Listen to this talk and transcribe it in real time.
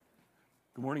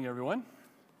Good morning, everyone.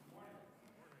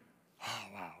 Oh,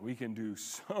 wow, we can do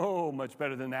so much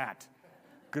better than that.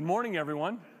 Good morning,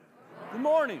 everyone. Good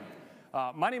morning.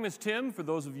 My name is Tim, for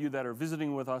those of you that are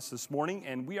visiting with us this morning,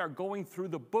 and we are going through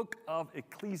the book of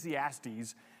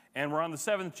Ecclesiastes, and we're on the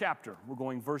 7th chapter. We're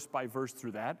going verse by verse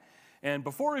through that. And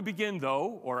before we begin,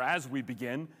 though, or as we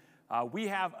begin, we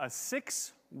have a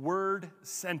 6-word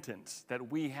sentence that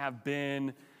we have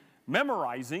been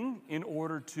memorizing in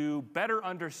order to better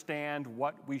understand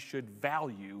what we should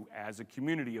value as a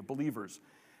community of believers.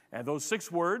 And those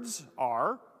 6 words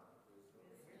are: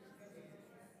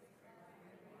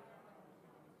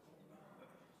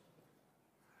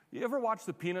 you ever watch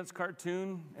the Peanuts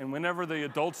cartoon, and whenever the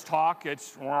adults talk,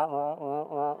 it's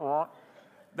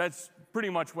that's pretty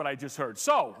much what I just heard.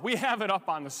 So we have it up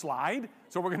on the slide,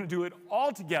 so we're going to do it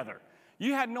all together.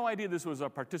 You had no idea this was a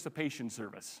participation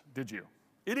service, did you?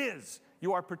 It is.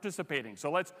 You are participating.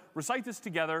 So let's recite this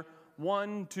together.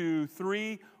 1, 2,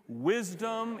 3.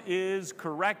 Wisdom is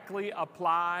correctly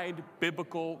applied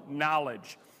biblical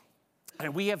knowledge.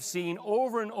 And we have seen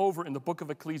over and over in the book of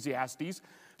Ecclesiastes,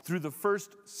 through the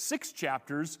first 6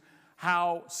 chapters,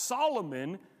 how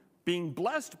Solomon, being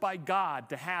blessed by God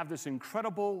to have this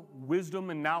incredible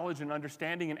wisdom and knowledge and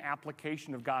understanding and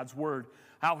application of God's word,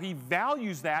 how he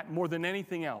values that more than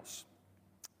anything else.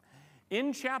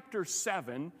 In chapter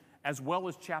 7, as well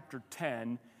as chapter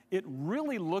 10, it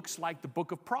really looks like the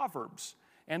book of Proverbs.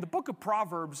 And the book of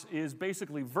Proverbs is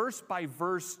basically verse by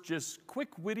verse, just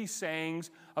quick, witty sayings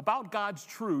about God's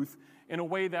truth in a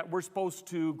way that we're supposed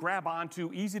to grab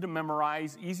onto, easy to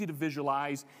memorize, easy to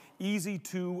visualize, easy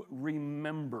to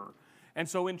remember. And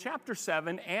so in chapter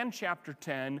 7 and chapter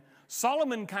 10,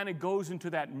 Solomon kind of goes into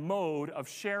that mode of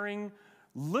sharing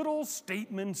little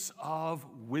statements of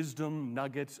wisdom,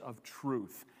 nuggets of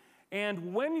truth.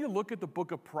 And when you look at the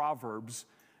book of Proverbs,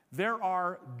 there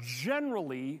are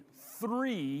generally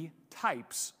 3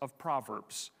 types of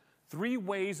Proverbs, 3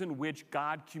 ways in which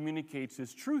God communicates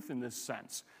his truth in this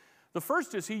sense. The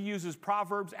first is he uses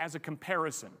Proverbs as a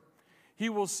comparison. He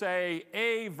will say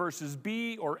A versus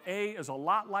B, or A is a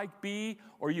lot like B,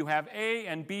 or you have A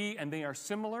and B and they are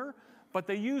similar. But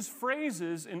they use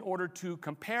phrases in order to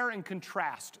compare and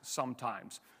contrast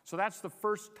sometimes. So that's the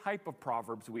first type of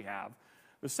Proverbs we have.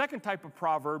 The second type of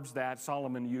Proverbs that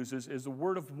Solomon uses is a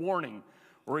word of warning,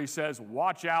 where he says,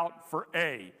 watch out for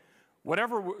A.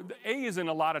 A is in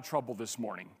a lot of trouble this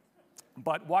morning,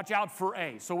 but watch out for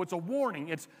A. So it's a warning.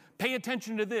 It's pay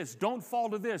attention to this. Don't fall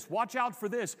to this. Watch out for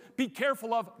this. Be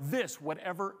careful of this,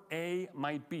 whatever A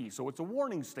might be. So it's a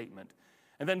warning statement.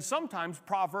 And then sometimes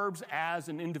Proverbs as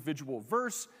an individual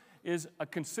verse is a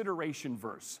consideration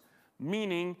verse,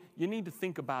 meaning you need to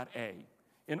think about A.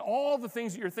 In all the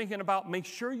things that you're thinking about, make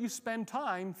sure you spend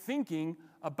time thinking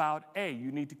about A.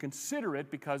 You need to consider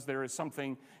it because there is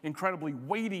something incredibly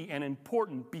weighty and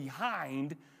important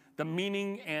behind the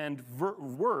meaning and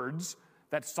words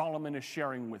that Solomon is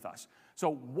sharing with us. So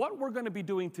what we're going to be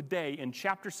doing today in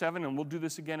chapter 7, and we'll do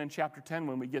this again in chapter 10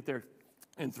 when we get there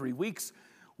in 3 weeks,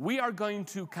 we are going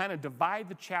to kind of divide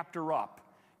the chapter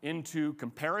up into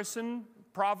comparison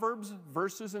proverbs,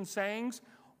 verses and sayings,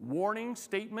 warning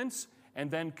statements,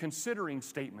 and then considering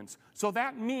statements. So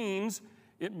that means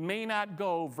it may not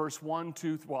go verse 1,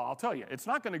 2, well, I'll tell you, it's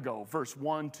not going to go verse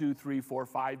 1, 2, 3, 4,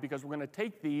 5, because we're going to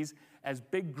take these as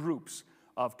big groups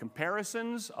of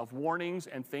comparisons, of warnings,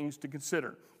 and things to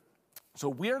consider. So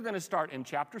we are going to start in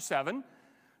chapter 7,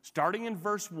 starting in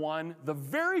verse 1, the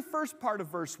very first part of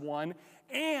verse 1,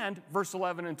 and verse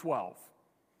 11 and 12.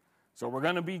 So we're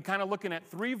going to be kind of looking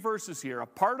at 3 verses here, a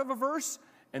part of a verse,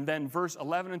 and then verse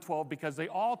 11 and 12, because they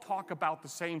all talk about the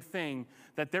same thing,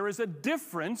 that there is a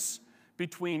difference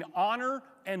between honor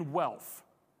and wealth.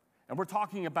 And we're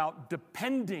talking about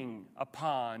depending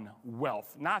upon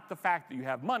wealth, not the fact that you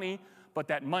have money, but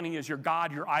that money is your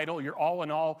God, your idol, your all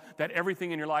in all, that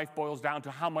everything in your life boils down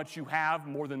to how much you have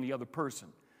more than the other person.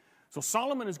 So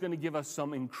Solomon is going to give us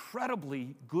some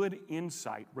incredibly good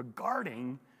insight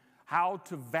regarding how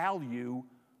to value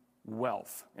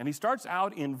wealth. And he starts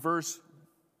out in verse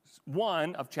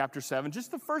 1 of chapter 7,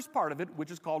 just the first part of it,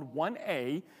 which is called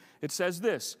 1a. It says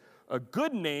this: a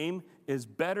good name is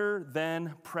better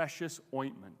than precious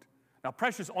ointment. Now,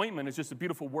 precious ointment is just a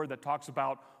beautiful word that talks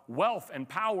about wealth and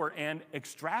power and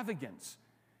extravagance.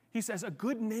 He says a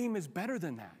good name is better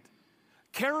than that.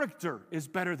 Character is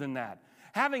better than that.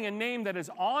 Having a name that is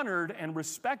honored and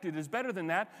respected is better than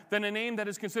that, than a name that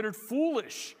is considered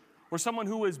foolish, or someone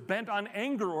who is bent on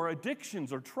anger or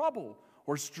addictions or trouble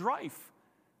or strife.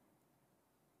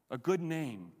 A good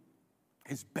name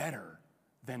is better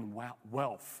than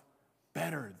wealth,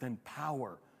 better than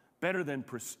power, better than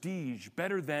prestige,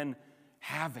 better than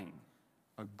having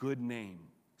a good name.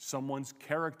 Someone's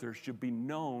character should be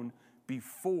known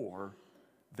before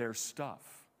their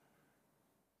stuff.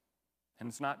 And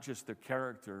it's not just their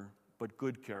character, but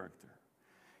good character.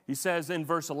 He says in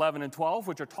verse 11 and 12,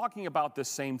 which are talking about this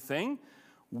same thing,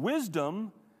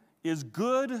 wisdom is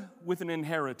good with an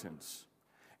inheritance,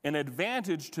 an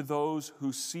advantage to those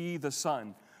who see the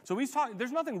sun. So he's talking,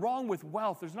 there's nothing wrong with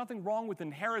wealth. There's nothing wrong with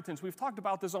inheritance. We've talked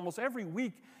about this almost every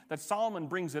week that Solomon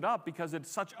brings it up because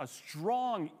it's such a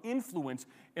strong influence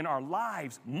in our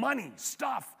lives, money,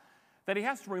 stuff, that he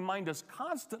has to remind us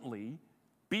constantly,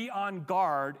 be on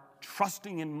guard,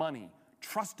 trusting in money,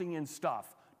 trusting in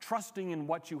stuff, trusting in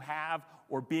what you have,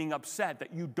 or being upset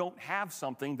that you don't have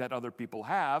something that other people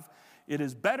have. It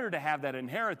is better to have that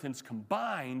inheritance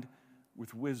combined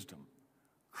with wisdom,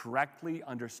 correctly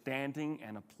understanding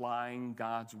and applying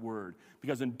God's word.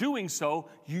 Because in doing so,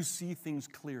 you see things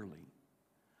clearly.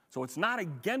 So it's not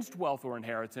against wealth or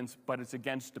inheritance, but it's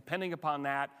against, depending upon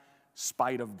that,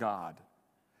 spite of God.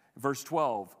 Verse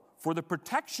 12, for the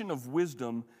protection of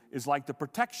wisdom is like the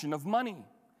protection of money.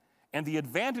 And the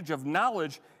advantage of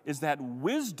knowledge is that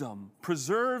wisdom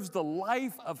preserves the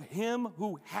life of him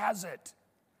who has it.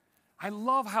 I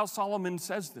love how Solomon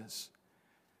says this.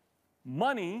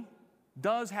 Money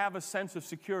does have a sense of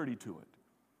security to it.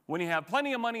 When you have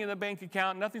plenty of money in the bank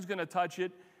account, nothing's going to touch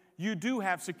it, you do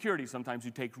have security. Sometimes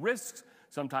you take risks,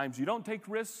 sometimes you don't take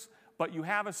risks, but you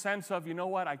have a sense of, you know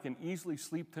what, I can easily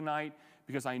sleep tonight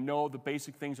because I know the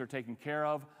basic things are taken care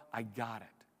of. I got it.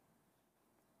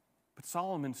 But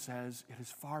Solomon says it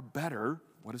is far better,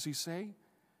 what does he say?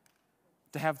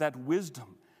 To have that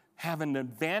wisdom, have an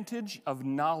advantage of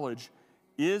knowledge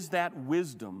is that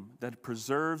wisdom that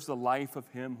preserves the life of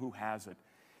him who has it.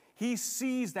 He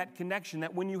sees that connection,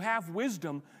 that when you have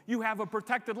wisdom, you have a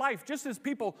protected life. Just as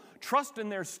people trust in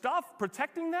their stuff,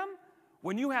 protecting them,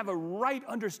 when you have a right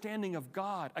understanding of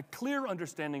God, a clear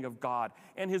understanding of God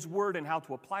and his word and how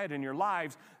to apply it in your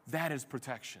lives, that is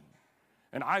protection.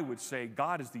 And I would say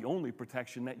God is the only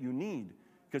protection that you need,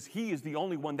 because he is the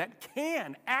only one that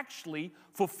can actually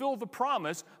fulfill the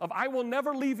promise of, I will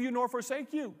never leave you nor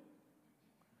forsake you.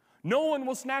 No one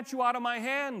will snatch you out of my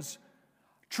hands.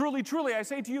 Truly, truly, I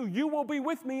say to you, you will be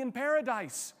with me in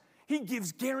paradise. He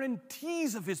gives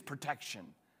guarantees of his protection.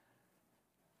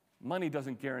 Money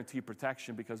doesn't guarantee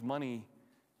protection because money,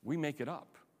 we make it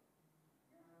up.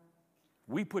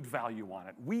 We put value on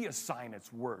it. We assign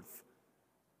its worth.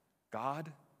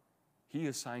 God, he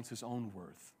assigns his own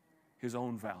worth, his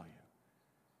own value.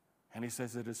 And he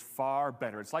says it is far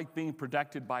better. It's like being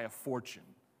protected by a fortune,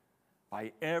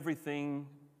 by everything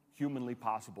humanly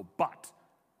possible, but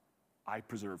I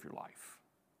preserve your life.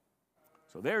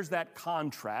 So there's that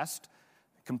contrast,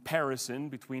 comparison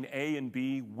between A and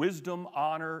B, wisdom,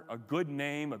 honor, a good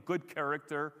name, a good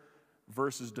character,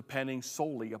 versus depending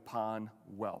solely upon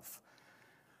wealth.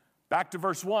 Back to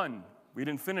verse 1. We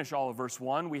didn't finish all of verse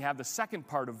 1. We have the second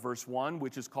part of verse 1,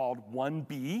 which is called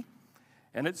 1b.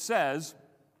 And it says,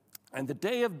 and the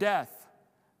day of death,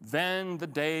 then the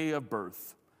day of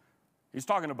birth. He's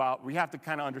talking about, we have to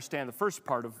kind of understand the first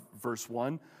part of verse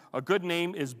 1. A good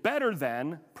name is better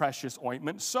than precious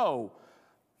ointment. So,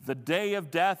 the day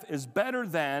of death is better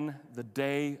than the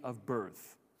day of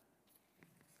birth.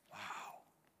 Wow.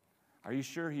 Are you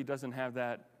sure he doesn't have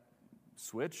that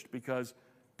switched? Because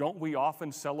don't we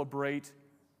often celebrate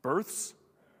births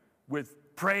with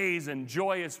praise and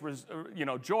joyous,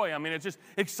 joy? I mean, it's just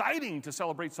exciting to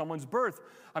celebrate someone's birth.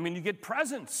 I mean, you get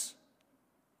presents.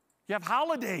 You have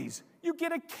holidays. You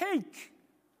get a cake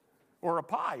or a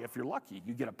pie. If you're lucky,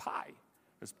 you get a pie,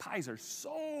 because pies are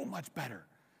so much better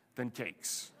than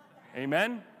cakes.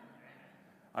 Amen?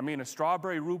 I mean, a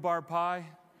strawberry rhubarb pie,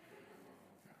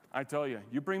 I tell you,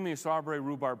 you bring me a strawberry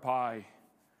rhubarb pie,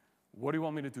 what do you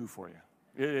want me to do for you?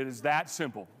 It is that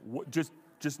simple.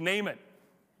 Just name it.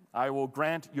 I will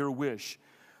grant your wish.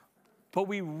 But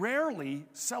we rarely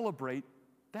celebrate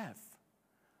death.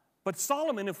 But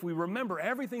Solomon, if we remember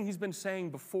everything he's been saying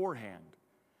beforehand,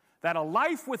 that a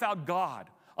life without God,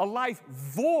 a life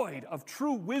void of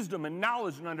true wisdom and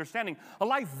knowledge and understanding, a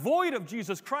life void of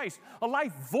Jesus Christ, a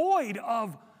life void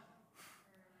of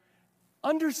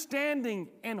understanding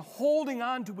and holding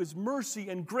on to his mercy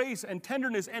and grace and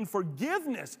tenderness and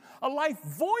forgiveness, a life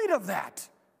void of that,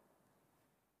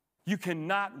 you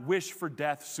cannot wish for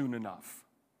death soon enough.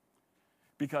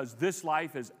 Because this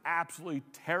life is absolutely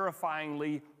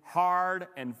terrifyingly hard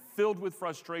and filled with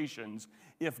frustrations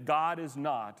if God is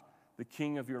not the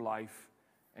King of your life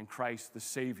and Christ the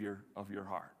Savior of your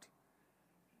heart.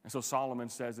 And so Solomon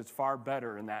says it's far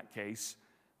better in that case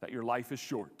that your life is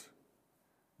short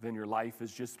than your life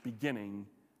is just beginning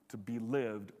to be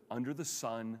lived under the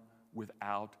sun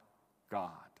without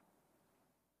God.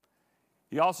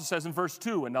 He also says in verse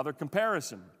 2, another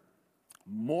comparison,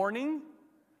 mourning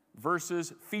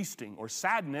versus feasting, or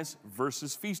sadness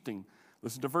versus feasting.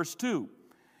 Listen to verse 2.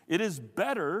 It is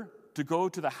better to go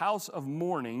to the house of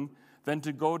mourning than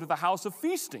to go to the house of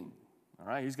feasting. All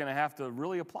right, he's going to have to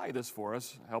really apply this for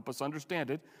us, help us understand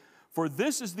it. For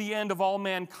this is the end of all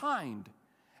mankind,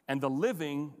 and the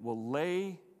living will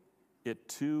lay it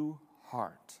to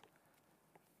heart.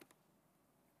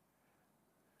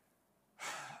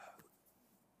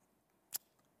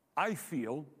 I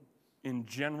feel, in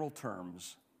general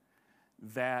terms,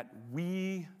 that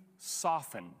we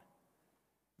soften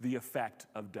the effect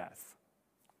of death.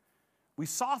 We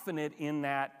soften it in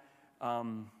that,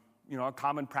 a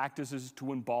common practice is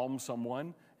to embalm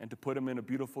someone and to put him in a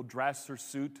beautiful dress or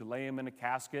suit, to lay him in a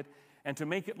casket, and to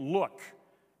make it look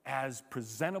as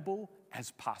presentable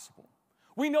as possible.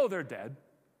 We know they're dead,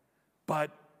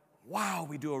 but wow,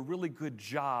 we do a really good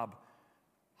job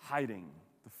hiding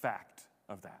the fact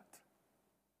of that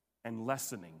and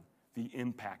lessening the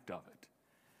impact of it.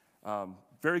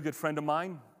 Very good friend of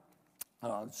mine,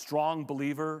 strong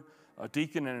believer, a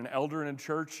deacon and an elder in a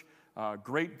church,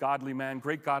 great godly man,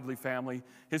 great godly family.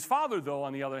 His father, though,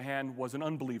 on the other hand, was an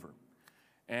unbeliever.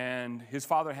 And his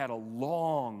father had a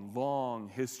long, long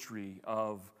history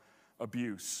of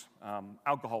abuse,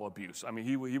 alcohol abuse. I mean,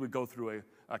 he would go through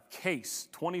a case,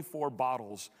 24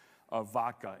 bottles of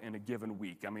vodka in a given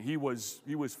week. I mean, he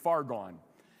was far gone.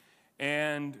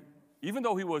 And even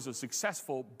though he was a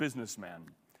successful businessman,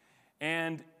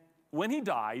 and when he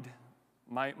died,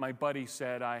 my buddy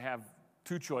said, I have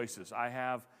two choices.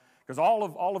 Because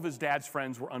all of his dad's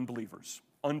friends were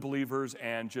unbelievers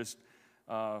and just,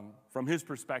 from his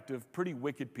perspective, pretty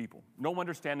wicked people. No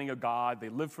understanding of God. They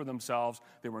lived for themselves.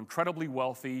 They were incredibly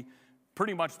wealthy,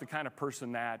 pretty much the kind of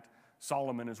person that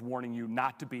Solomon is warning you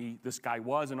not to be. This guy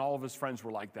was, and all of his friends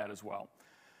were like that as well.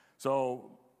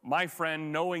 So my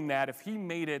friend, knowing that if he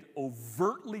made it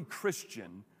overtly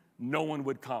Christian, no one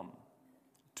would come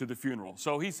to the funeral.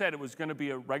 So he said it was going to be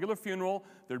a regular funeral.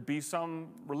 There'd be some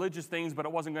religious things, but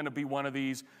it wasn't going to be one of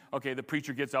these, okay, the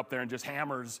preacher gets up there and just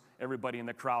hammers everybody in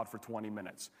the crowd for 20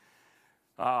 minutes.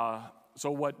 So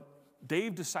what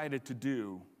Dave decided to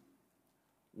do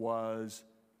was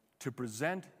to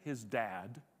present his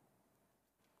dad,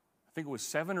 I think it was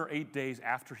 7 or 8 days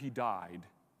after he died,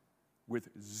 with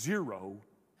 0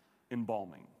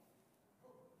 embalming,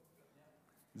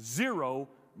 0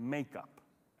 makeup,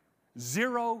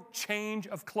 0 change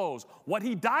of clothes. What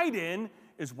he died in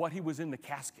is what he was in the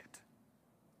casket.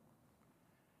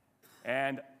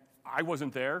 And I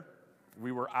wasn't there.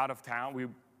 We were out of town.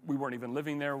 We weren't even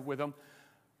living there with him.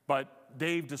 But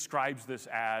Dave describes this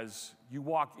as you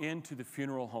walk into the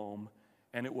funeral home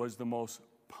and it was the most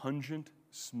pungent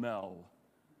smell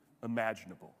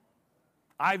imaginable.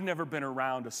 I've never been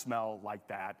around a smell like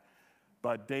that,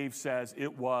 but Dave says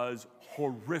it was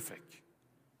horrific.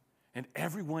 And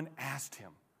everyone asked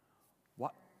him,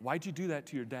 why'd you do that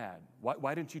to your dad?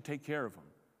 Why didn't you take care of him?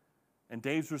 And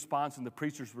Dave's response and the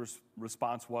preacher's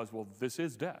response was, well, this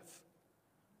is death.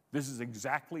 This is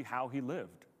exactly how he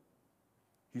lived.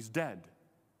 He's dead.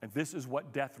 And this is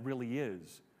what death really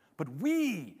is. But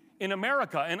we, in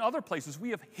America and other places,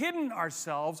 we have hidden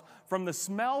ourselves from the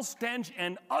smell, stench,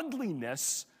 and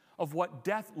ugliness of what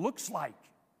death looks like.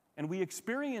 And we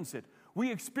experience it. We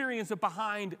experience it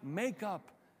behind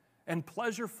makeup and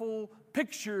pleasureful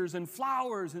pictures and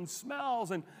flowers and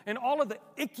smells, and all of the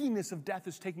ickiness of death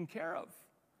is taken care of.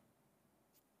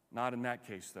 Not in that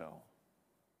case, though.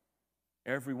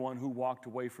 Everyone who walked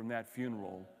away from that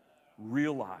funeral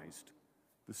realized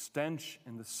the stench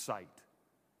and the sight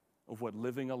of what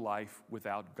living a life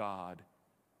without God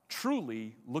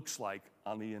truly looks like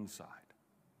on the inside.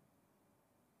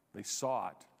 They saw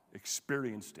it,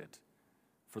 experienced it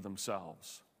for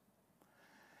themselves.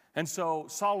 And so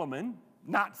Solomon,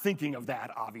 not thinking of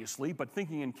that, obviously, but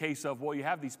thinking in case of, well, you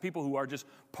have these people who are just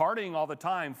partying all the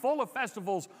time, full of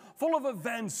festivals, full of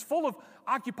events, full of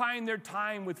occupying their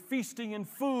time with feasting and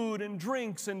food and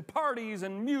drinks and parties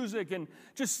and music and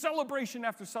just celebration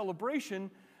after celebration,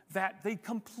 that they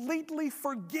completely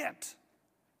forget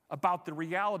about the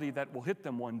reality that will hit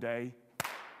them one day,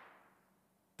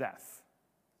 death.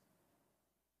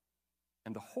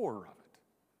 And the horror of it,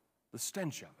 the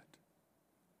stench of it,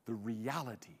 the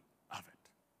reality of it.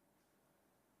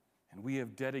 And we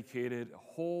have dedicated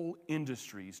whole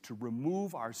industries to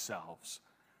remove ourselves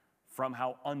from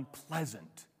how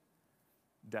unpleasant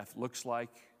death looks like,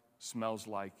 smells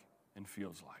like, and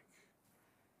feels like.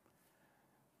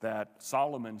 That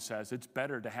Solomon says it's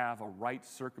better to have a right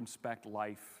circumspect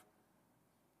life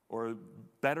or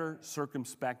better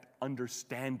circumspect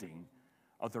understanding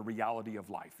of the reality of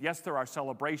life. Yes, there are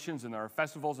celebrations and there are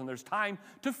festivals and there's time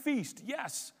to feast,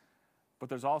 yes. But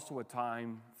there's also a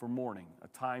time for mourning, a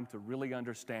time to really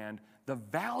understand the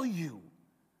value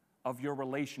of your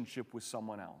relationship with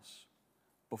someone else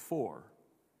before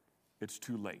it's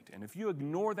too late. And if you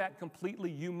ignore that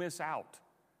completely, you miss out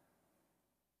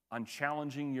on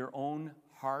challenging your own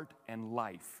heart and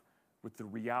life with the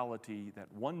reality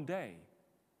that one day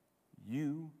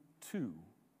you too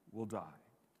will die.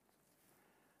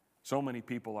 So many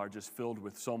people are just filled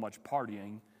with so much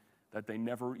partying that they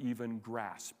never even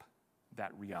grasp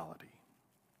that reality.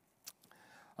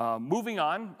 Moving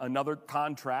on, another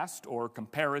contrast or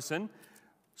comparison,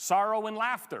 sorrow and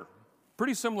laughter.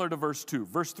 Pretty similar to verse 2.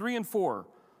 Verse 3 and 4,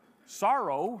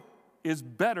 sorrow is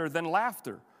better than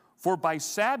laughter, for by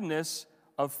sadness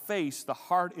of face the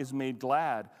heart is made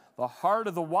glad. The heart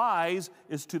of the wise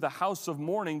is to the house of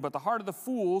mourning, but the heart of the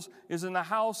fools is in the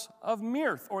house of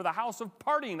mirth, or the house of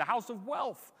partying, the house of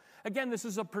wealth. Again, this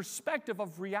is a perspective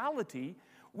of reality.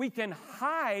 We can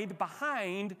hide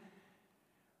behind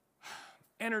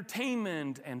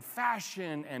entertainment and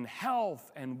fashion and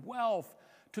health and wealth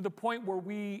to the point where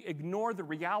we ignore the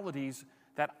realities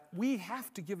that we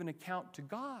have to give an account to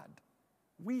God.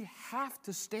 We have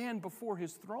to stand before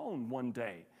His throne one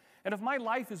day. And if my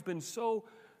life has been so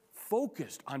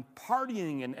focused on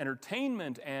partying and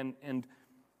entertainment and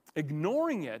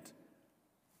ignoring it,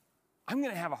 I'm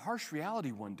going to have a harsh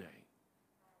reality one day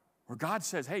where God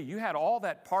says, hey, you had all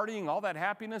that partying, all that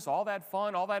happiness, all that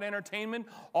fun, all that entertainment,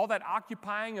 all that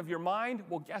occupying of your mind.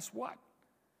 Well, guess what?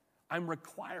 I'm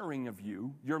requiring of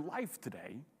you your life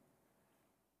today.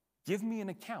 Give me an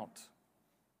account.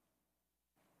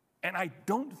 And I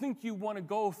don't think you want to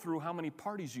go through how many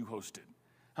parties you hosted,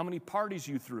 how many parties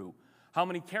you threw, how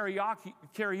many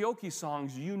karaoke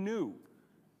songs you knew.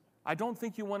 I don't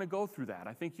think you want to go through that.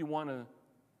 I think you want to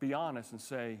be honest and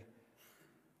say,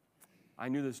 I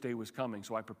knew this day was coming,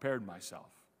 so I prepared myself.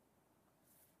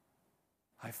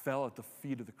 I fell at the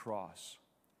feet of the cross,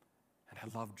 and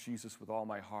I love Jesus with all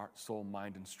my heart, soul,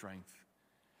 mind, and strength.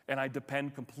 And I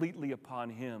depend completely upon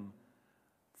Him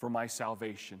for my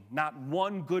salvation. Not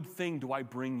one good thing do I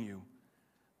bring you,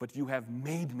 but you have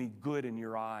made me good in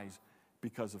your eyes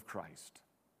because of Christ.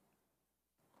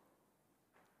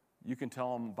 You can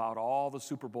tell them about all the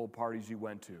Super Bowl parties you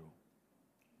went to,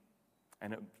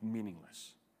 and it's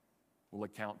meaningless. Will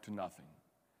account to nothing.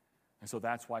 And so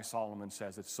that's why Solomon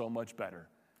says it's so much better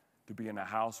to be in a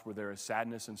house where there is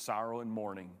sadness and sorrow and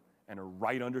mourning and a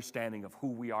right understanding of who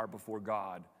we are before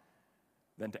God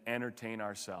than to entertain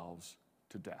ourselves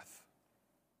to death.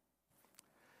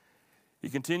 He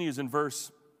continues in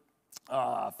verse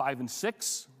 5 and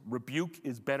 6, rebuke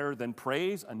is better than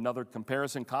praise, another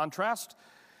comparison contrast.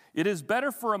 It is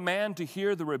better for a man to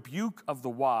hear the rebuke of the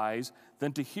wise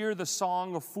than to hear the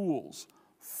song of fools.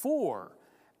 For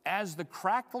as the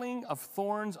crackling of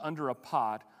thorns under a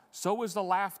pot, so is the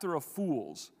laughter of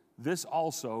fools. This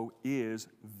also is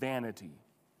vanity.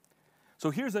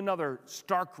 So here's another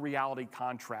stark reality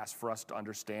contrast for us to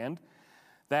understand,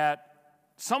 that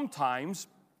sometimes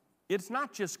it's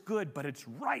not just good, but it's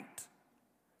right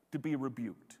to be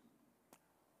rebuked.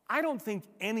 I don't think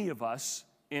any of us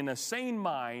in a sane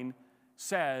mind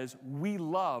says we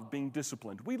love being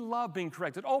disciplined. We love being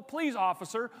corrected. Oh, please,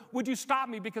 officer, would you stop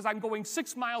me because I'm going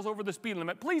 6 miles over the speed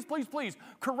limit? Please, please, please,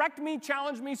 correct me,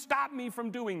 challenge me, stop me from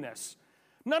doing this.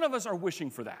 None of us are wishing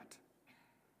for that.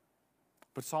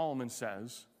 But Solomon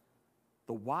says,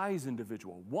 the wise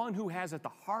individual, one who has at the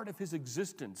heart of his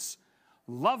existence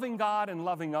loving God and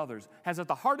loving others, has at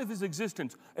the heart of his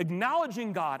existence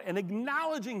acknowledging God and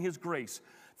acknowledging His grace,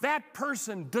 that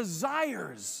person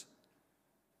desires,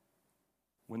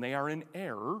 when they are in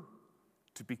error,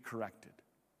 to be corrected.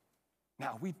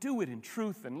 Now, we do it in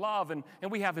truth and love, and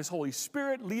we have His Holy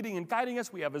Spirit leading and guiding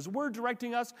us. We have His Word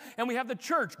directing us, and we have the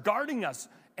church guarding us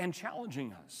and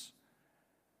challenging us.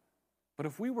 But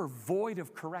if we were void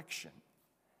of correction,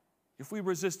 if we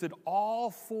resisted all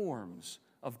forms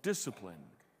of discipline,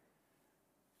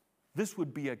 this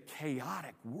would be a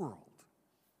chaotic world.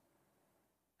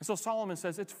 And so Solomon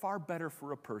says it's far better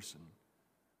for a person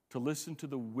to listen to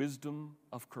the wisdom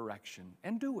of correction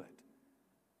and do it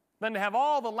than to have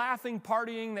all the laughing,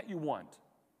 partying that you want.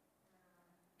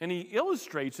 And he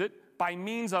illustrates it by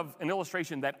means of an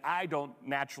illustration that I don't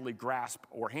naturally grasp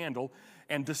or handle.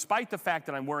 And despite the fact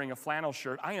that I'm wearing a flannel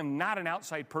shirt, I am not an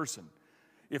outside person.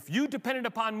 If you depended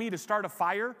upon me to start a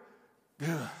fire,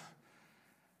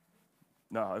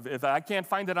 no, if I can't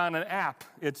find it on an app,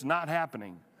 it's not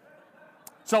happening.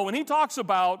 So when he talks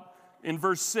about in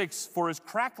verse 6, for as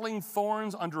crackling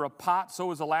thorns under a pot,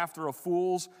 so is the laughter of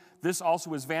fools. This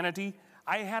also is vanity.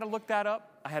 I had to look that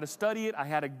up. I had to study it. I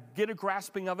had to get a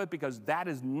grasping of it because that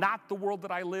is not the world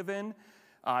that I live in.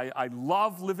 I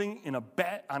love living in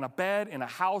on a bed in a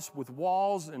house with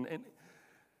walls. And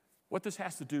what this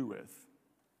has to do with,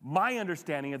 my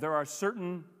understanding is there are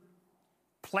certain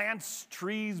plants,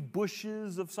 trees,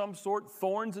 bushes of some sort,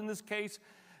 thorns in this case,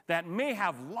 that may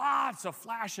have lots of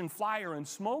flash and fire and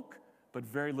smoke, but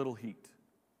very little heat.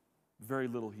 Very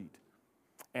little heat.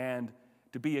 And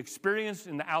to be experienced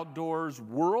in the outdoors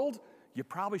world, you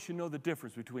probably should know the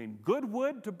difference between good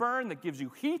wood to burn that gives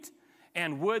you heat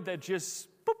and wood that just,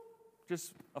 boop,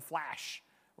 just a flash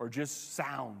or just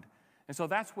sound. And so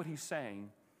that's what he's saying,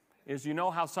 is you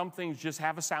know how some things just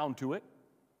have a sound to it,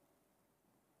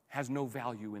 has no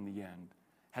value in the end,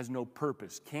 has no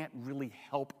purpose, can't really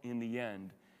help in the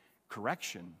end.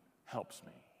 Correction helps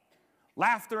me.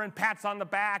 Laughter and pats on the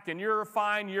back and you're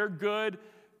fine, you're good,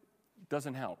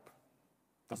 doesn't help.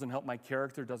 Doesn't help my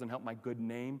character, doesn't help my good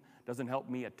name, doesn't help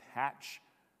me attach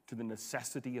to the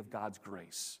necessity of God's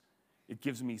grace. It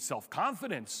gives me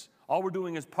self-confidence. All we're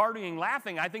doing is partying,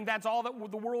 laughing. I think that's all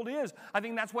that the world is. I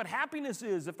think that's what happiness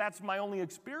is, if that's my only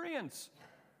experience.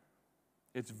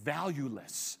 It's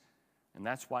valueless. And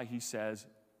that's why he says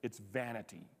it's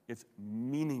vanity. It's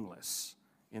meaningless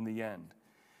in the end.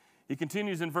 He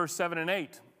continues in verse 7 and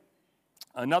 8,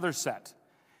 another set.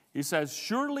 He says,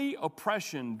 surely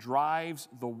oppression drives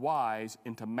the wise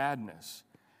into madness,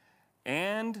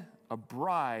 and a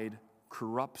bride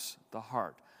corrupts the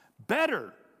heart.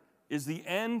 Better is the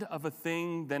end of a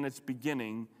thing than its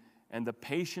beginning, and the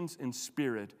patience in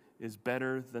spirit is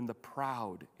better than the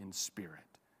proud in spirit.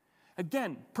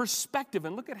 Again, perspective,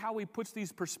 and look at how he puts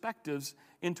these perspectives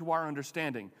into our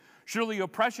understanding. Surely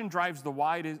oppression drives the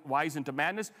wise into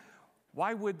madness.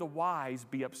 Why would the wise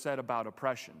be upset about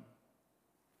oppression?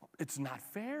 It's not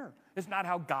fair. It's not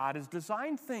how God has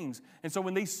designed things. And so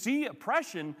when they see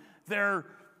oppression, they're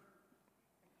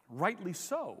rightly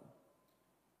so.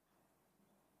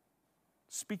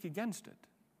 Speak against it.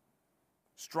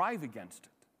 Strive against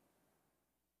it.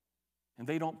 And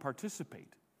they don't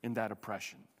participate in that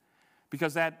oppression.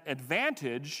 Because that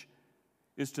advantage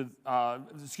is to,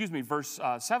 verse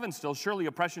 7 still, surely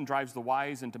oppression drives the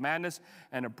wise into madness,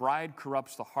 and a bribe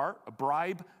corrupts the heart. A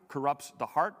bribe corrupts the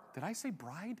heart. Did I say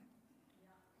bride?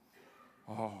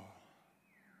 Oh.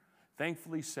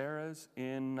 Thankfully, Sarah's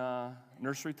in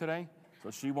nursery today,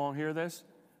 so she won't hear this.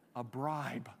 A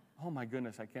bribe. Oh my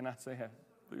goodness, I cannot say it.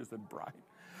 I think it said bride.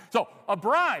 So, a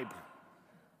bribe.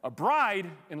 A bride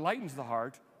enlightens the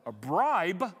heart. A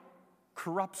bribe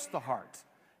corrupts the heart.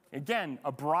 Again,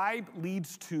 a bribe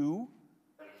leads to,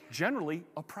 generally,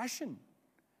 oppression.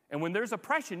 And when there's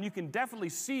oppression, you can definitely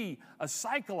see a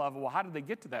cycle of, well, how did they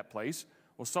get to that place?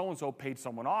 Well, so-and-so paid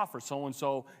someone off, or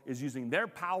so-and-so is using their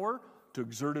power to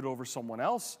exert it over someone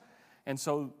else. And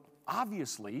so,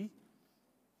 obviously,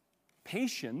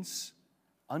 patience,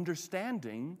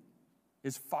 understanding,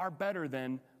 is far better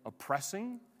than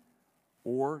oppressing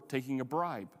or taking a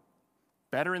bribe.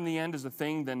 Better in the end is a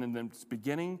thing than in its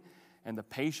beginning, and the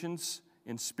patience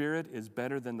in spirit is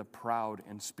better than the proud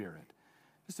in spirit.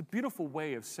 It's a beautiful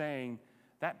way of saying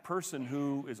that person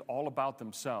who is all about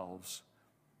themselves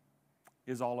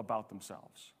is all about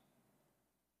themselves.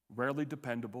 Rarely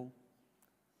dependable,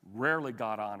 rarely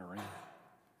God-honoring,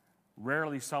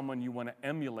 rarely someone you want to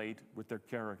emulate with their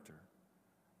character.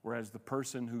 Whereas the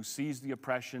person who sees the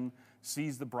oppression,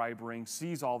 sees the bribing,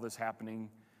 sees all this happening,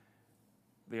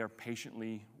 they are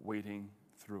patiently waiting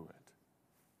through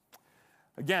it.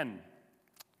 Again,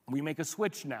 we make a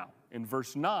switch now. In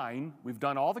verse 9, we've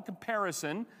done all the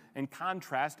comparison and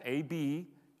contrast, A, B,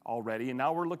 already, and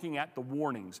now we're looking at the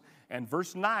warnings. And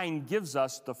verse 9 gives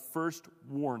us the first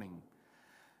warning.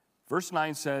 Verse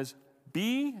 9 says,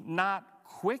 be not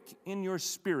quick in your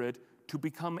spirit to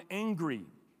become angry,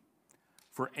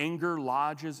 for anger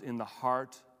lodges in the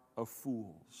heart of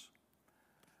fools.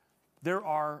 There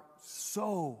are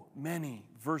so many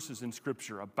verses in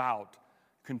Scripture about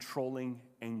controlling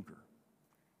anger,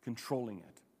 controlling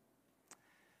it.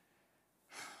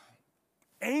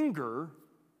 Anger,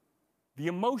 the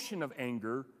emotion of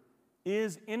anger,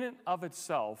 is in and of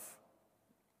itself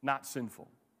not sinful.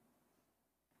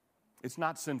 It's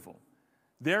not sinful.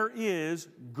 There is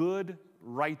good,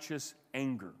 righteous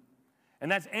anger.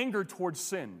 And that's anger towards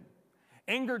sin.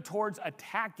 Anger towards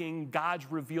attacking God's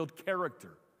revealed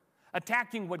character.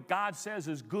 Attacking what God says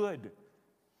is good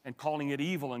and calling it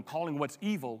evil and calling what's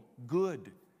evil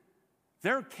good.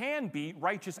 There can be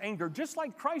righteous anger, just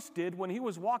like Christ did when he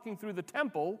was walking through the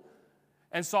temple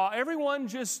and saw everyone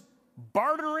just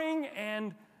bartering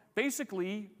and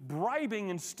basically bribing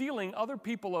and stealing other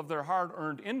people of their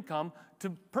hard-earned income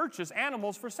to purchase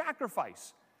animals for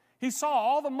sacrifice. He saw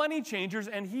all the money changers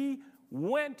and he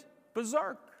went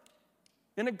berserk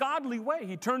in a godly way.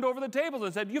 He turned over the tables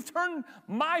and said, "You've turned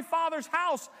my father's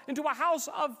house into a house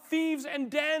of thieves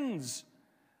and dens,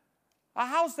 a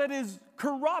house that is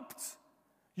corrupt.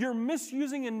 You're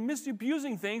misusing and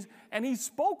misabusing things." And he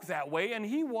spoke that way, and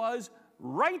he was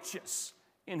righteous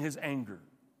in his anger.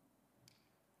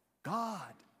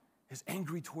 God is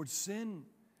angry towards sin.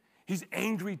 He's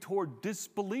angry toward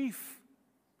disbelief.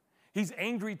 He's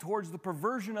angry towards the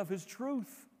perversion of his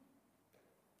truth.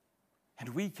 And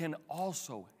we can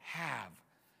also have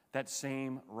that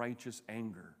same righteous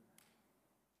anger.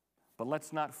 But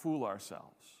let's not fool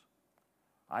ourselves.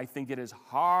 I think it is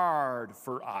hard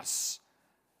for us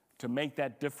to make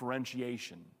that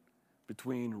differentiation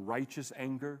between righteous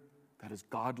anger that is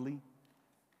godly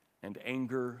and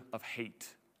anger of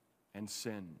hate and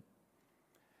sin.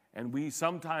 And we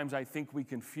sometimes, I think, we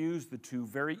confuse the two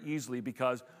very easily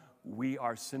because we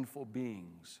are sinful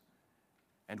beings.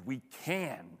 And we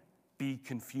can be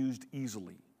confused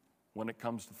easily when it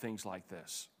comes to things like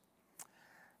this.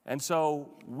 And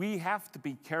so we have to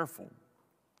be careful.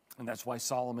 And that's why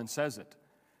Solomon says it.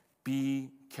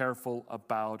 Be careful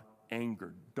about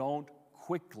anger. Don't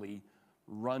quickly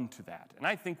run to that. And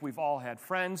I think we've all had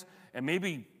friends, and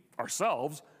maybe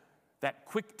ourselves, that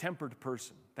quick-tempered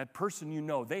person, that person you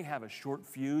know, they have a short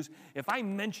fuse. If I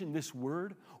mention this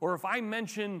word, or if I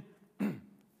mention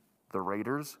the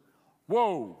Raiders,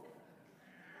 whoa,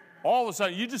 all of a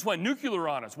sudden you just went nuclear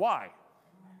on us. Why?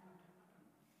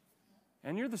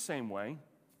 And you're the same way.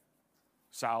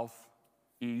 South,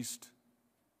 East,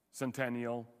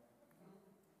 Centennial.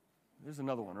 There's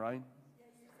another one, right?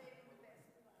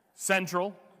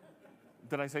 Central.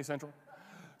 Did I say Central?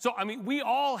 So, I mean, we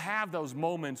all have those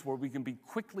moments where we can be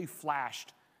quickly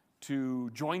flashed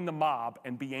to join the mob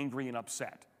and be angry and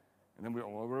upset. And then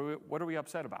what are we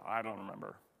upset about? I don't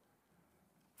remember.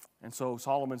 And so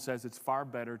Solomon says it's far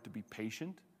better to be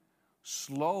patient,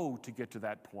 slow to get to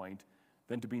that point,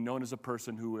 than to be known as a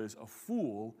person who is a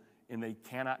fool and they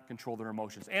cannot control their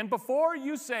emotions. And before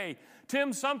you say,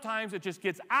 "Tim, sometimes it just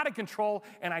gets out of control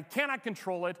and I cannot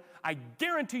control it," I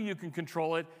guarantee you can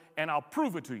control it, and I'll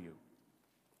prove it to you.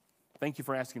 Thank you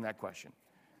for asking that question.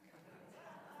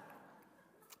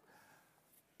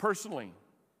 Personally,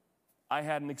 I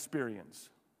had an experience.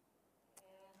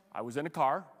 I was in a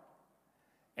car,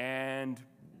 and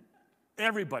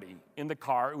everybody in the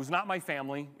car, it was not my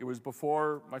family, it was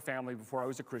before my family, before I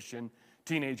was a Christian,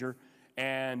 teenager,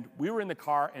 and we were in the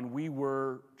car, and we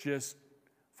were just,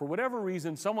 for whatever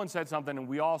reason, someone said something, and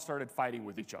we all started fighting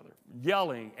with each other,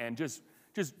 yelling and just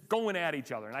going at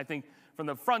each other. And I think from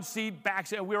the front seat, back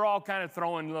seat, we were all kind of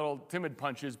throwing little timid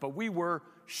punches, but we were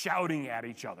shouting at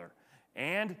each other.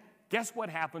 And guess what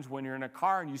happens when you're in a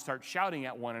car and you start shouting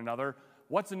at one another?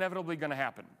 What's inevitably going to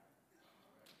happen?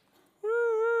 Woo,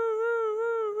 woo, woo,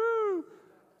 woo, woo.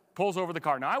 Pulls over the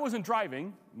car. Now, I wasn't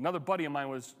driving. Another buddy of mine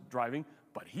was driving,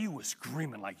 but he was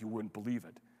screaming like you wouldn't believe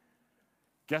it.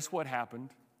 Guess what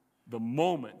happened? The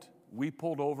moment we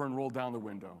pulled over and rolled down the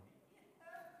window,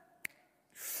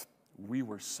 we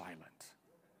were silent.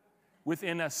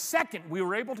 Within a second, we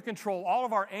were able to control all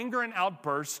of our anger and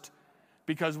outburst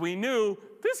because we knew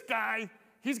this guy,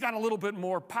 he's got a little bit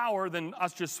more power than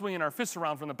us just swinging our fists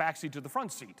around from the back seat to the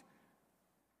front seat.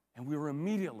 And we were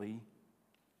immediately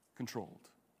controlled.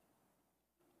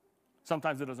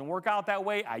 Sometimes it doesn't work out that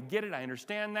way. I get it. I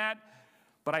understand that.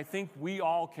 But I think we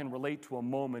all can relate to a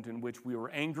moment in which we were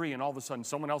angry and all of a sudden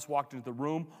someone else walked into the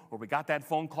room, or we got that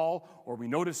phone call, or we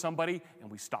noticed somebody and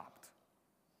we stopped.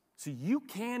 See, you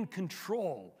can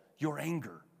control your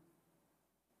anger.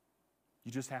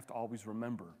 You just have to always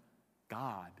remember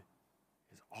God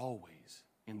is always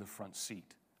in the front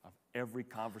seat of every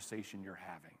conversation you're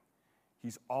having.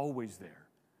 He's always there.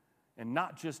 And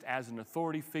not just as an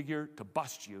authority figure to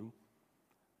bust you,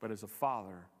 but as a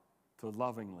father to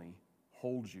lovingly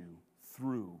hold you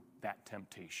through that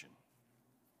temptation.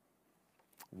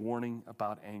 Warning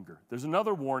about anger. There's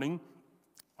another warning,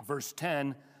 verse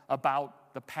 10,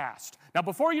 about the past. Now,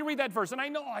 before you read that verse, and I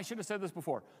know I should have said this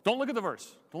before, don't look at the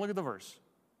verse. Don't look at the verse.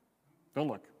 Don't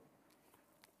look.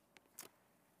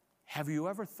 Have you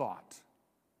ever thought,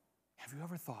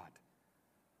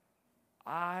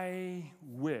 I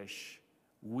wish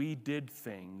we did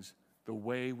things the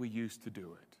way we used to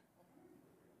do it?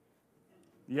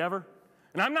 You ever?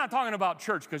 And I'm not talking about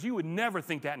church, because you would never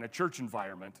think that in a church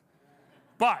environment.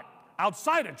 But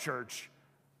outside of church,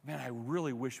 man, I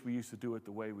really wish we used to do it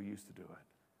the way we used to do it.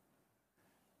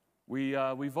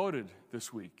 We voted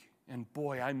this week And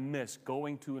boy, I miss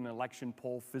going to an election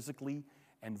poll physically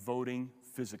and voting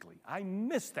physically. I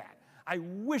miss that. I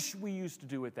wish we used to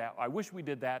do it that. I wish we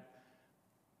did that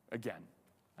again.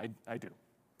 I do.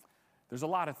 There's a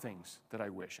lot of things that I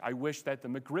wish. I wish that the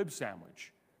McRib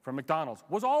sandwich from McDonald's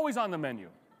was always on the menu.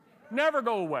 Never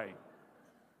go away.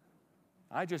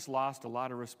 I just lost a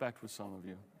lot of respect with some of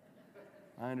you.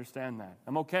 I understand that.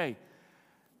 I'm okay.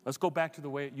 Let's go back to the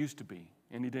way it used to be.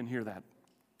 And you didn't hear that.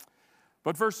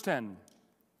 But verse 10,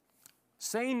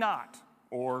 say not,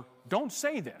 or don't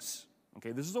say this.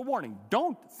 Okay, this is a warning.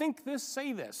 Don't think this,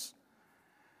 say this.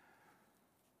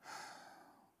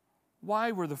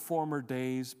 Why were the former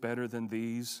days better than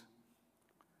these?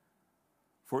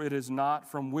 For it is not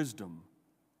from wisdom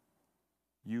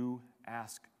you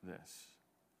ask this.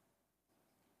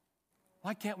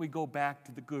 Why can't we go back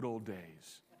to the good old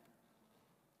days?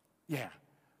 Yeah,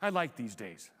 I like these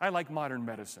days. I like modern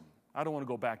medicine. I don't want to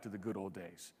go back to the good old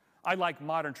days. I like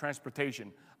modern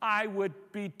transportation. I would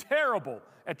be terrible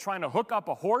at trying to hook up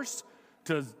a horse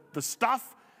to the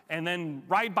stuff and then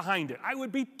ride behind it. I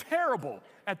would be terrible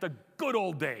at the good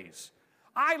old days.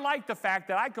 I like the fact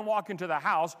that I can walk into the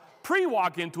house,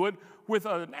 pre-walk into it with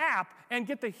an app and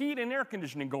get the heat and air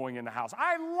conditioning going in the house.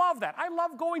 I love that. I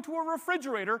love going to a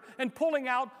refrigerator and pulling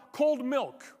out cold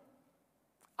milk.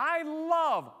 I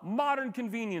love modern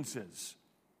conveniences.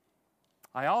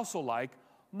 I also like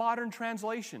modern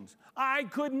translations. I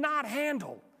could not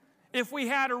handle if we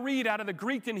had to read out of the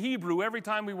Greek and Hebrew every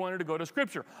time we wanted to go to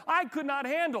Scripture. I could not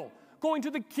handle going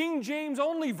to the King James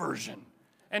only version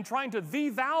and trying to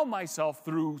thee-thou myself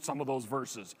through some of those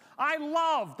verses. I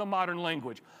love the modern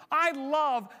language. I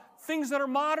love things that are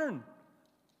modern.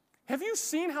 Have you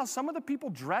seen how some of the people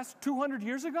dressed 200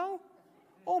 years ago?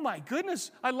 Oh my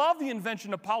goodness, I love the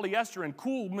invention of polyester and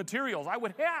cool materials. I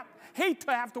would hate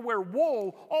to have to wear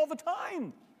wool all the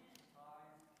time.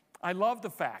 I love the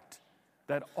fact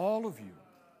that all of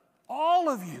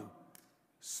you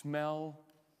smell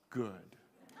good.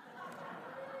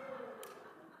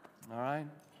 All right?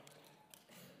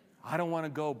 I don't want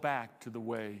to go back to the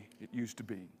way it used to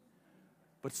be.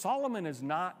 But Solomon is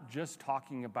not just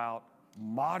talking about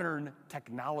modern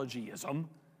technologyism.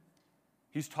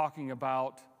 He's talking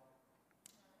about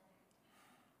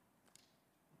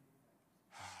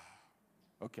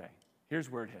okay, here's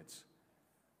where it hits.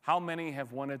 How many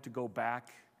have wanted to go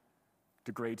back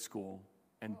to grade school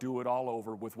and do it all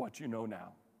over with what you know now?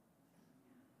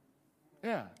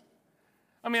 Yeah.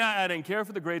 I mean, I didn't care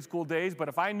for the grade school days, but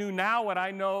if I knew now what I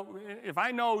know, if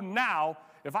I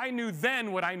knew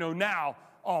then what I know now,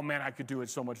 oh man, I could do it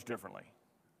so much differently.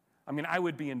 I mean, I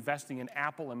would be investing in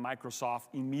Apple and Microsoft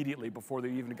immediately before they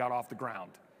even got off the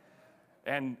ground.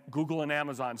 And Google and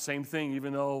Amazon, same thing,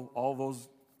 even though all those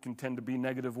can tend to be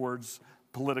negative words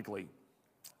politically.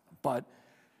 But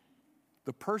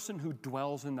the person who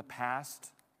dwells in the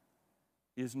past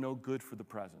is no good for the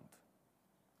present.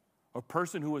 A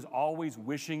person who is always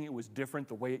wishing it was different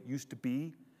the way it used to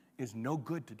be is no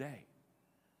good today.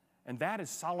 And that is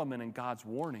Solomon and God's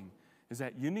warning, is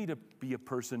that you need to be a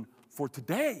person for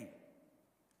today.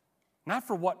 Not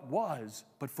for what was,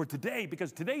 but for today,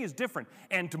 because today is different.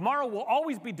 And tomorrow will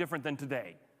always be different than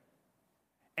today.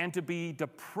 And to be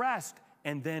depressed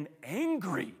and then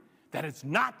angry that it's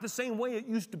not the same way it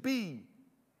used to be.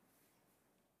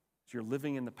 So you're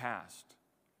living in the past.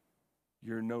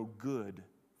 You're no good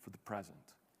for the present.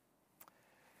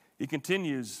 He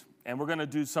continues, and we're going to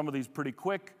do some of these pretty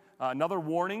quick. Another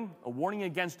warning, a warning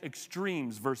against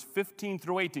extremes, verse 15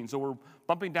 through 18. So we're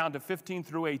bumping down to 15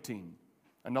 through 18.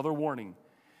 Another warning.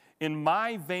 In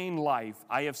my vain life,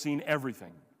 I have seen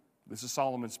everything. This is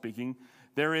Solomon speaking.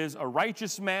 There is a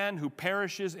righteous man who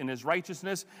perishes in his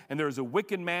righteousness, and there is a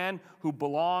wicked man who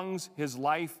belongs his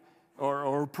life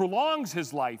or prolongs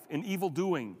his life in evil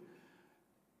doing.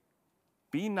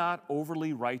 Be not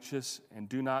overly righteous and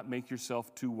do not make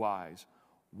yourself too wise.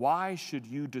 Why should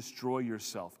you destroy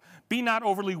yourself? Be not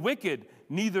overly wicked,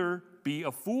 neither be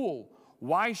a fool.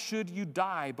 Why should you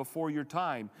die before your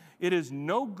time? It is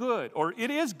no good, or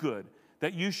it is good,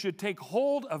 that you should take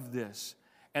hold of this,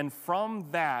 and from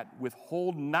that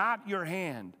withhold not your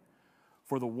hand,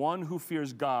 for the one who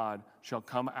fears God shall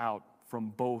come out from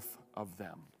both of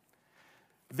them.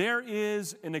 There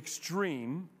is an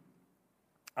extreme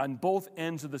on both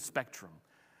ends of the spectrum.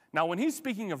 Now, when he's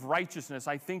speaking of righteousness,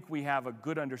 I think we have a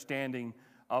good understanding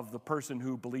of the person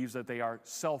who believes that they are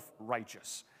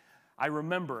self-righteous. I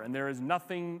remember, and there is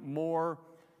nothing more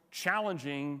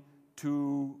challenging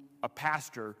to a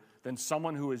pastor than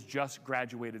someone who has just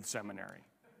graduated seminary.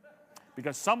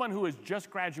 Because someone who has just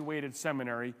graduated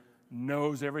seminary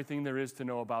knows everything there is to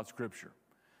know about Scripture.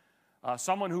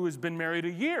 Someone who has been married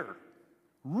a year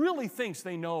really thinks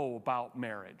they know about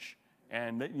marriage.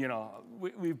 And,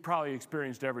 we've probably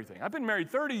experienced everything. I've been married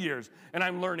 30 years, and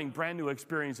I'm learning brand new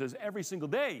experiences every single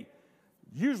day,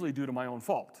 usually due to my own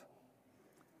fault.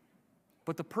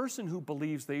 But the person who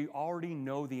believes they already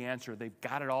know the answer, they've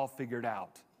got it all figured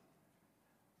out,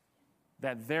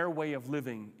 that their way of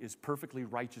living is perfectly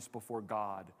righteous before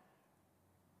God,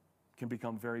 can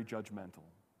become very judgmental.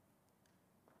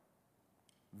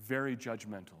 Very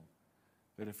judgmental.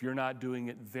 That if you're not doing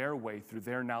it their way, through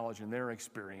their knowledge and their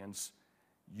experience,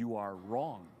 you are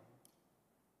wrong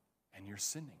and you're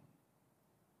sinning.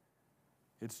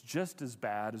 It's just as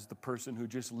bad as the person who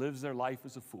just lives their life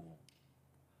as a fool.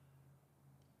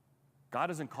 God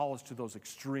doesn't call us to those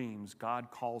extremes.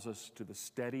 God calls us to the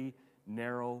steady,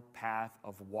 narrow path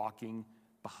of walking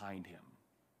behind Him.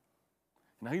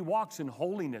 Now, He walks in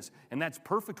holiness, and that's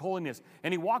perfect holiness.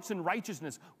 And He walks in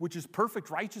righteousness, which is perfect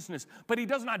righteousness. But He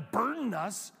does not burden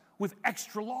us with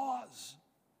extra laws.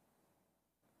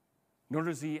 Nor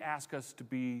does He ask us to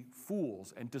be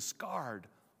fools and discard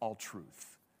all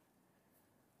truth.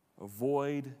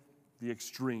 Avoid the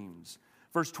extremes.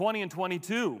 Verse 20 and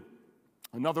 22.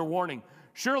 Another warning.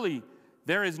 Surely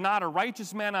there is not a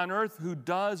righteous man on earth who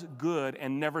does good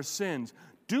and never sins.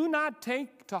 Do not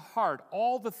take to heart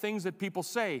all the things that people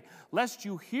say, lest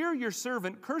you hear your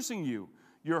servant cursing you.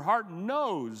 Your heart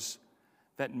knows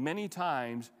that many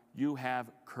times you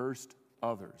have cursed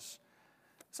others.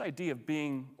 This idea of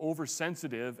being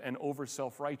oversensitive and over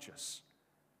self-righteous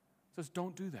says,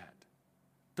 don't do that.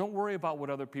 Don't worry about what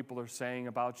other people are saying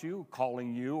about you,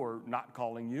 calling you or not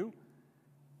calling you.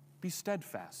 Be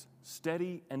steadfast,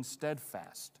 steady and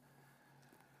steadfast.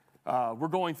 We're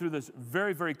going through this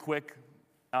very, very quick.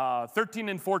 13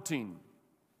 and 14.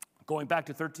 Going back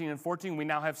to 13 and 14, we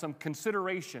now have some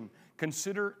consideration.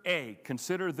 Consider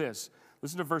this.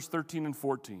 Listen to verse 13 and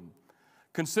 14.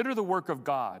 Consider the work of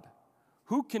God.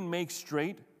 Who can make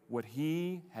straight what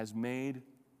He has made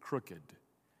crooked?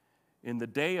 In the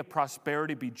day of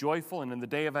prosperity, be joyful, and in the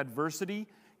day of adversity,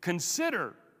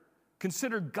 consider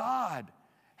God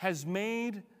has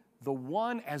made the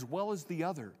one as well as the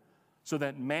other, so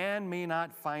that man may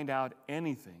not find out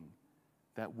anything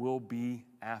that will be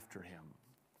after him.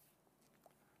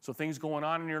 So things going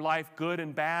on in your life, good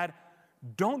and bad,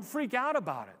 don't freak out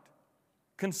about it.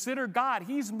 Consider God.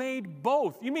 He's made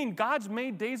both. You mean God's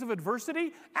made days of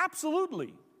adversity?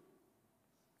 Absolutely.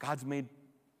 God's made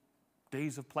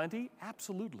days of plenty?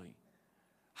 Absolutely.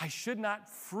 I should not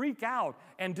freak out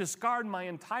and discard my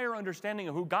entire understanding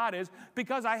of who God is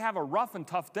because I have a rough and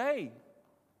tough day.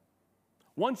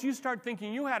 Once you start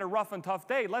thinking you had a rough and tough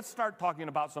day, let's start talking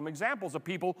about some examples of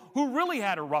people who really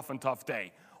had a rough and tough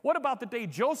day. What about the day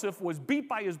Joseph was beat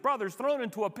by his brothers, thrown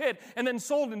into a pit, and then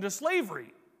sold into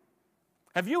slavery?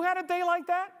 Have you had a day like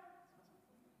that?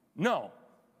 No.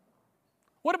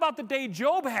 What about the day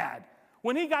Job had?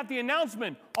 When he got the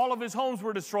announcement, all of his homes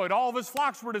were destroyed, all of his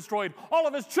flocks were destroyed, all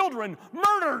of his children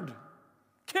murdered,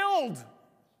 killed.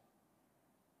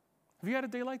 Have you had a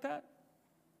day like that?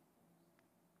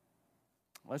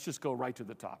 Let's just go right to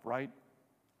the top, right?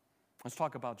 Let's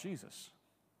talk about Jesus.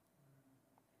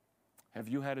 Have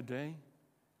you had a day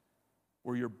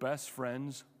where your best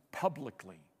friends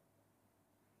publicly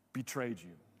betrayed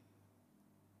you,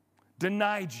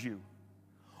 denied you,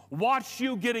 watched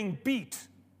you getting beat,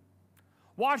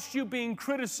 watched you being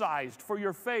criticized for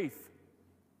your faith,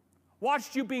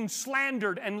 watched you being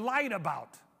slandered and lied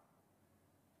about?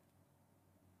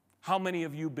 How many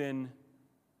of you been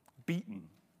beaten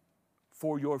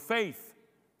for your faith?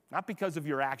 Not because of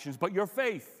your actions, but your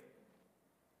faith.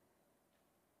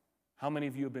 How many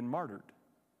of you have been martyred,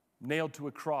 nailed to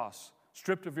a cross,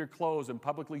 stripped of your clothes and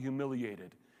publicly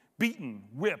humiliated, beaten,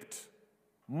 whipped,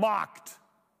 mocked?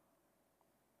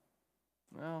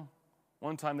 Well,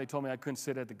 one time they told me I couldn't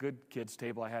sit at the good kids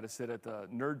table. I had to sit at the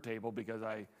nerd table because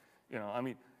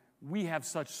we have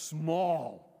such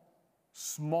small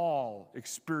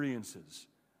experiences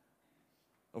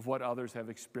of what others have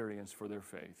experienced for their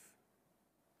faith.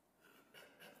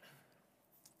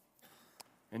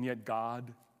 And yet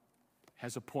God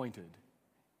has appointed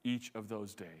each of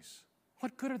those days.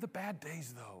 What good are the bad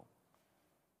days, though?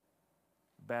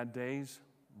 Bad days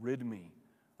rid me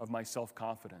of my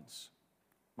self-confidence,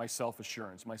 my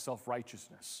self-assurance, my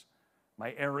self-righteousness,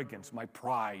 my arrogance, my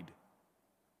pride.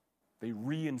 They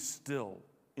reinstill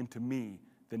into me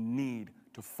the need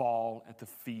to fall at the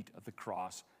feet of the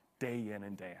cross day in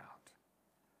and day out.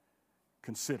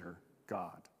 Consider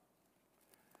God.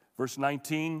 Verse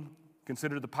 19,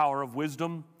 consider the power of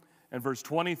wisdom. And verse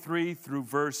 23 through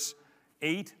verse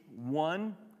 8,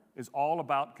 1, is all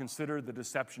about consider the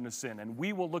deception of sin. And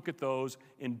we will look at those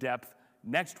in depth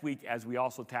next week as we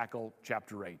also tackle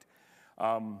chapter 8.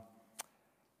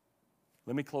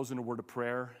 Let me close in a word of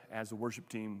prayer as the worship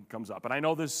team comes up. And I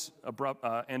know this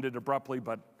ended abruptly,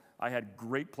 but I had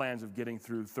great plans of getting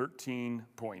through 13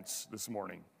 points this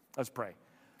morning. Let's pray.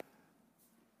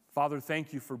 Father,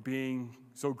 thank you for being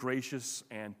so gracious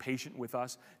and patient with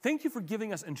us. Thank you for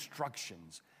giving us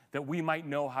instructions that we might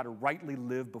know how to rightly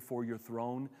live before your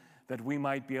throne, that we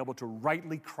might be able to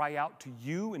rightly cry out to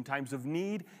you in times of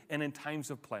need and in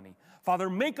times of plenty. Father,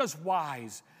 make us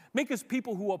wise. Make us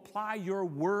people who apply your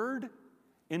word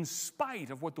in spite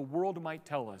of what the world might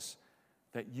tell us,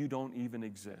 that you don't even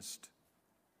exist.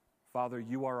 Father,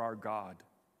 you are our God,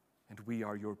 and we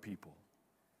are your people.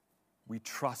 We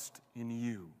trust in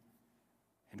you,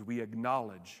 and we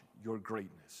acknowledge your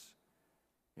greatness.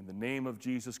 In the name of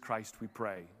Jesus Christ we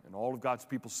pray. And all of God's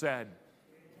people said,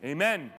 amen.